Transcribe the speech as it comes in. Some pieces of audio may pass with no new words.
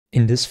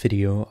In this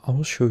video, I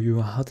will show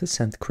you how to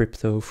send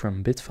crypto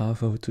from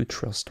Bitvavo to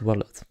Trust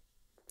Wallet.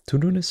 To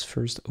do this,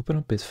 first open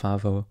up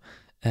Bitvavo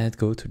and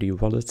go to the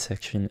wallet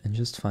section and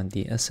just find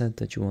the asset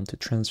that you want to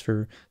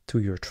transfer to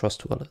your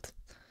Trust Wallet.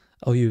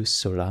 I'll use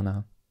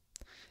Solana.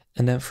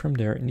 And then from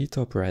there, in the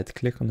top right,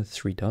 click on the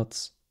three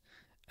dots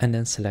and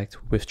then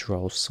select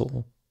Withdrawal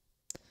Sol.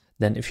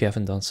 Then if you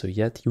haven't done so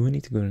yet, you will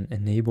need to go and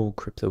enable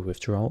crypto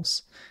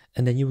withdrawals,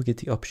 and then you will get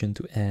the option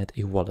to add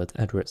a wallet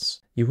address.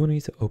 You will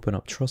need to open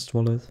up Trust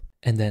Wallet,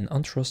 and then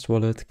on Trust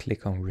Wallet,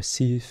 click on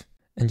Receive,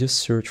 and just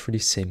search for the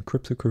same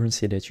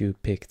cryptocurrency that you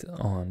picked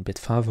on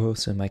Bitvavo,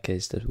 so in my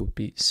case that would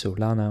be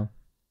Solana.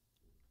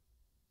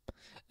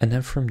 And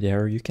then from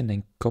there, you can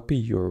then copy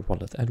your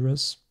wallet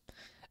address,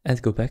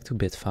 and go back to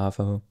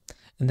Bitvavo,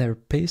 and there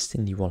paste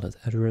in the wallet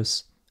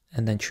address,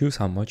 and then choose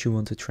how much you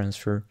want to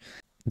transfer.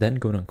 Then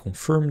go and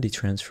confirm the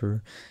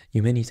transfer.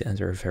 You may need to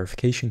enter a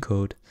verification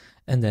code,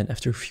 and then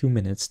after a few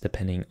minutes,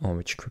 depending on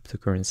which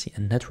cryptocurrency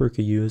and network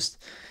you used,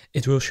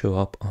 it will show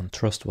up on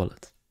Trust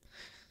Wallet.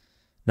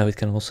 Now it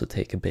can also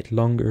take a bit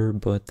longer,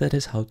 but that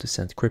is how to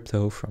send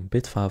crypto from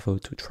Bitvavo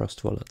to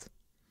Trust Wallet.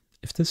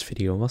 If this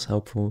video was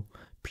helpful,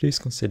 please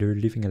consider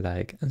leaving a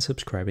like and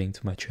subscribing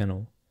to my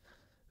channel.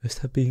 With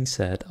that being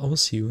said, I will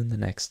see you in the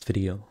next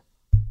video.